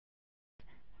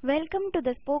Welcome to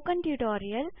the spoken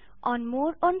tutorial on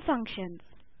More on Functions.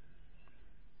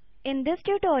 In this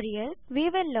tutorial,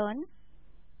 we will learn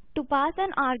to pass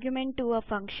an argument to a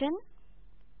function,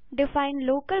 define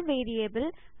local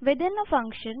variable within a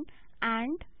function,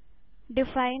 and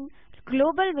define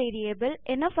global variable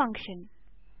in a function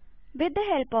with the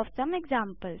help of some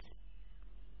examples.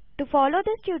 To follow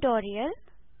this tutorial,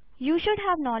 you should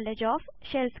have knowledge of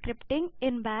shell scripting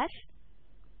in Bash.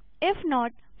 If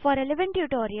not, for relevant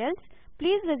tutorials,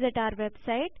 please visit our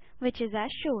website, which is as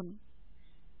shown.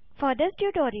 For this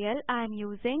tutorial, I am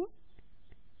using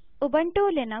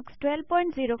Ubuntu Linux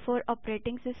 12.04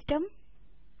 operating system,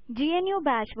 GNU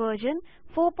Bash version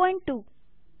 4.2.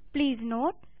 Please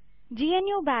note,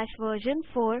 GNU Bash version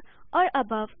 4 or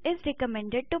above is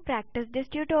recommended to practice this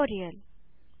tutorial.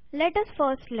 Let us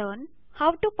first learn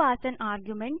how to pass an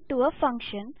argument to a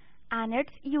function and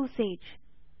its usage.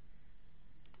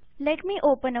 Let me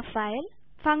open a file,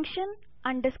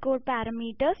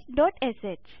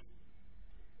 function_parameters.sh.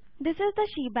 This is the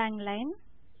shebang line.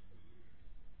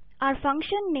 Our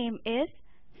function name is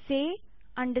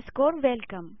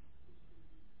say_welcome.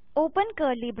 Open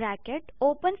curly bracket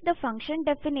opens the function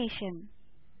definition.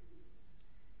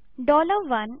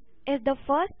 $1 is the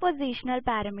first positional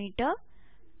parameter.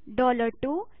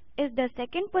 $2 is the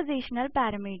second positional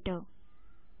parameter.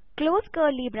 Close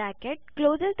curly bracket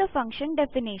closes the function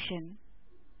definition.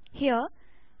 Here,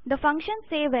 the function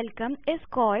sayWelcome is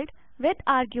called with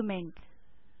arguments.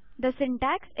 The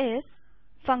syntax is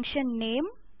function name,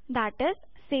 that is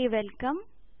sayWelcome,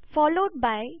 followed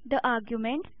by the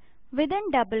arguments within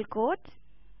double quotes,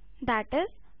 that is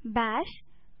bash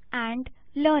and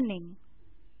learning.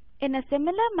 In a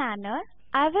similar manner,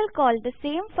 I will call the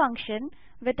same function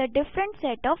with a different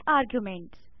set of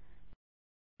arguments.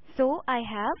 So I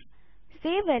have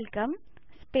sayWelcome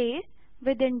space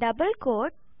within double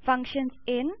quote functions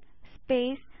in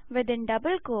space within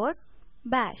double quote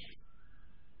bash.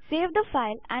 Save the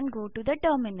file and go to the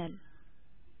terminal.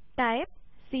 Type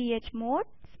chmod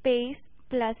space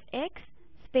 +x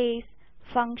space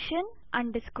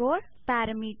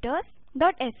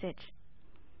function_parameters.sh.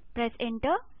 Press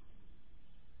enter.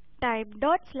 Type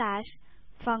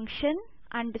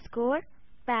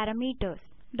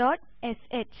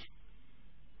 /function_parameters.sh.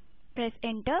 Press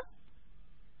enter.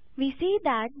 We see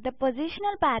that the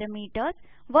positional parameters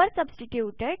were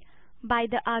substituted by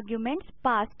the arguments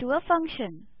passed to a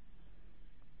function.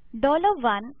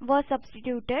 $1 was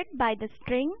substituted by the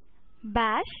string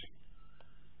bash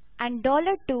and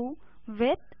 $2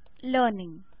 with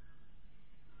learning.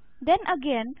 Then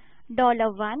again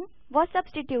 $1 was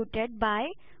substituted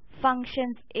by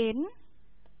functions in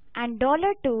and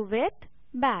 $2 with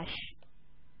bash.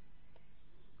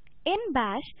 In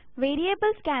bash,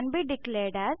 variables can be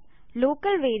declared as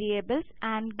local variables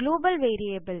and global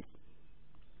variables.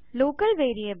 Local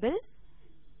variable,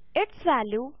 its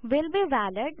value will be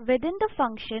valid within the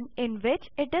function in which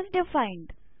it is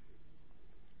defined.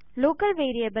 Local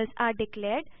variables are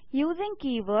declared using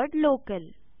keyword local.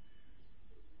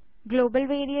 Global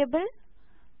variable,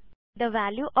 the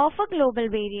value of a global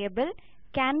variable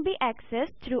can be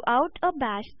accessed throughout a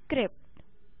bash script.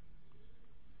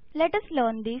 Let us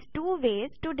learn these two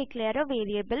ways to declare a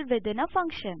variable within a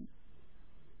function.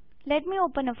 Let me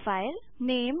open a file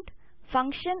named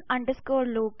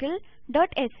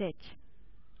function_local.sh.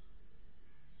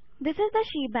 This is the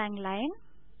shebang line.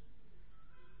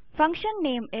 Function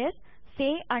name is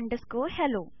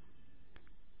say_hello.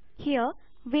 Here,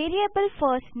 variable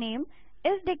first name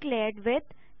is declared with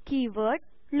keyword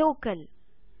local,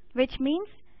 which means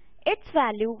its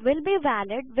value will be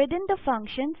valid within the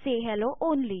function sayHello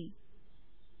only.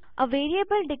 A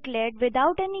variable declared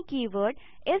without any keyword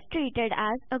is treated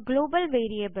as a global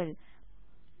variable.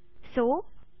 So,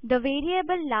 the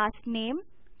variable last name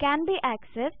can be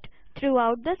accessed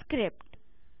throughout the script.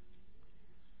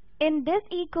 In this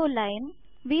echo line,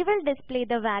 we will display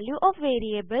the value of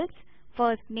variables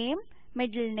first name,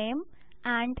 middle name,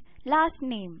 and last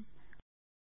name.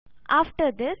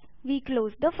 After this, we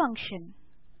close the function.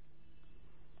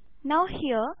 Now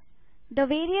here, the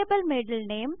variable middle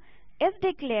name is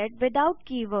declared without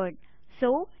keyword,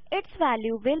 so its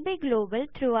value will be global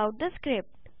throughout the script.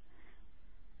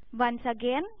 Once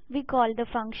again, we call the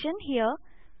function here.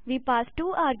 We pass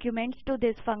two arguments to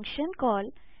this function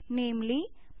call,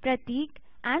 namely Pratik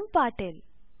and Patil.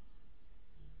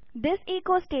 This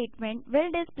echo statement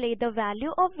will display the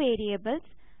value of variables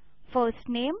first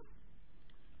name,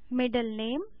 middle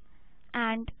name,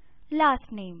 and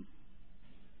last name.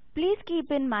 Please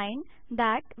keep in mind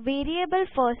that variable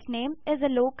first name is a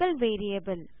local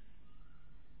variable.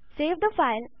 Save the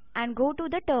file and go to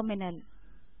the terminal.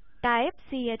 Type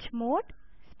chmod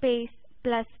space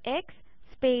 +x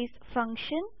space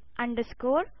function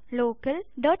underscore local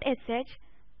dot sh.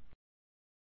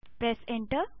 Press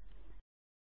enter.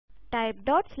 Type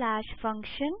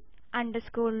 /function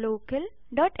underscore local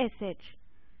dot sh.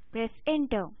 Press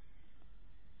enter.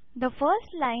 The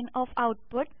first line of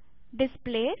output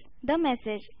displays the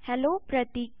message Hello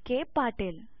Pratik K.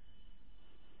 Patil.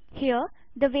 Here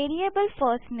the variable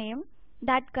first name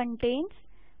that contains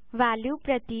value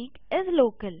Pratik is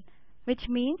local, which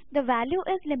means the value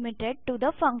is limited to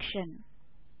the function.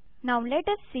 Now let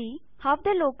us see how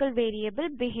the local variable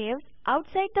behaves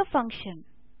outside the function.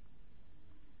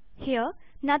 Here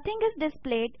nothing is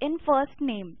displayed in first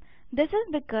name. This is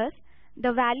because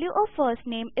the value of first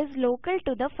name is local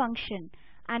to the function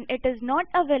and it is not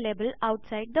available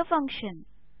outside the function.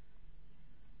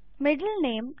 Middle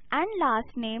name and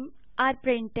last name are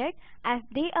printed as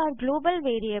they are global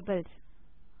variables.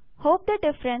 Hope the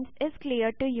difference is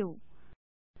clear to you.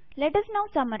 Let us now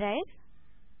summarize.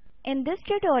 In this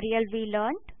tutorial we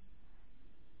learned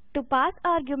to pass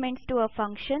arguments to a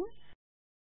function,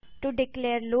 to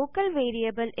declare local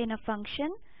variable in a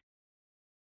function,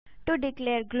 to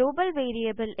declare global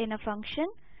variable in a function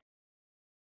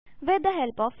with the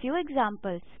help of few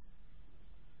examples.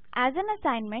 As an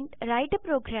assignment, write a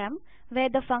program where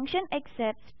the function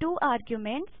accepts two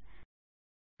arguments.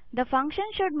 The function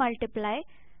should multiply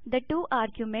the two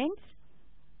arguments.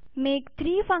 Make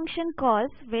three function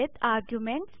calls with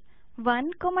arguments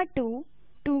 1, 2,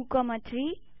 2,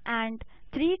 3 and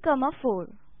 3, 4.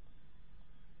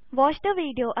 Watch the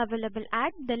video available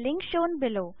at the link shown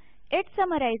below. It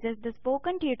summarizes the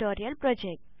spoken tutorial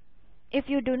project. If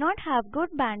you do not have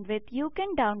good bandwidth, you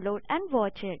can download and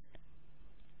watch it.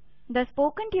 The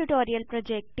Spoken Tutorial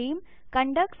project team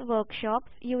conducts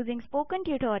workshops using spoken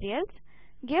tutorials,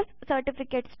 gives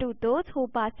certificates to those who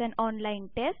pass an online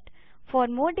test. For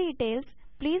more details,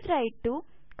 please write to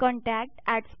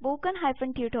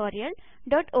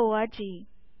contact@spoken-tutorial.org.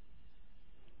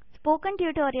 Spoken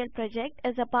Tutorial project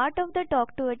is a part of the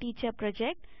Talk to a Teacher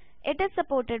project. It is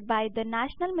supported by the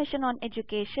National Mission on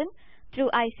Education through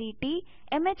ICT,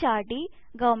 MHRD,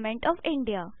 Government of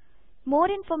India.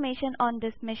 More information on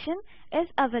this mission is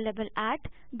available at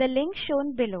the link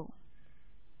shown below.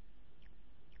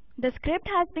 The script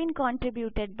has been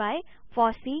contributed by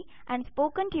FOSSEE and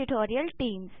Spoken Tutorial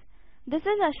teams. This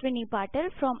is Ashwini Patil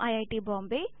from IIT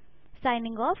Bombay,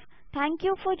 signing off. Thank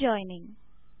you for joining.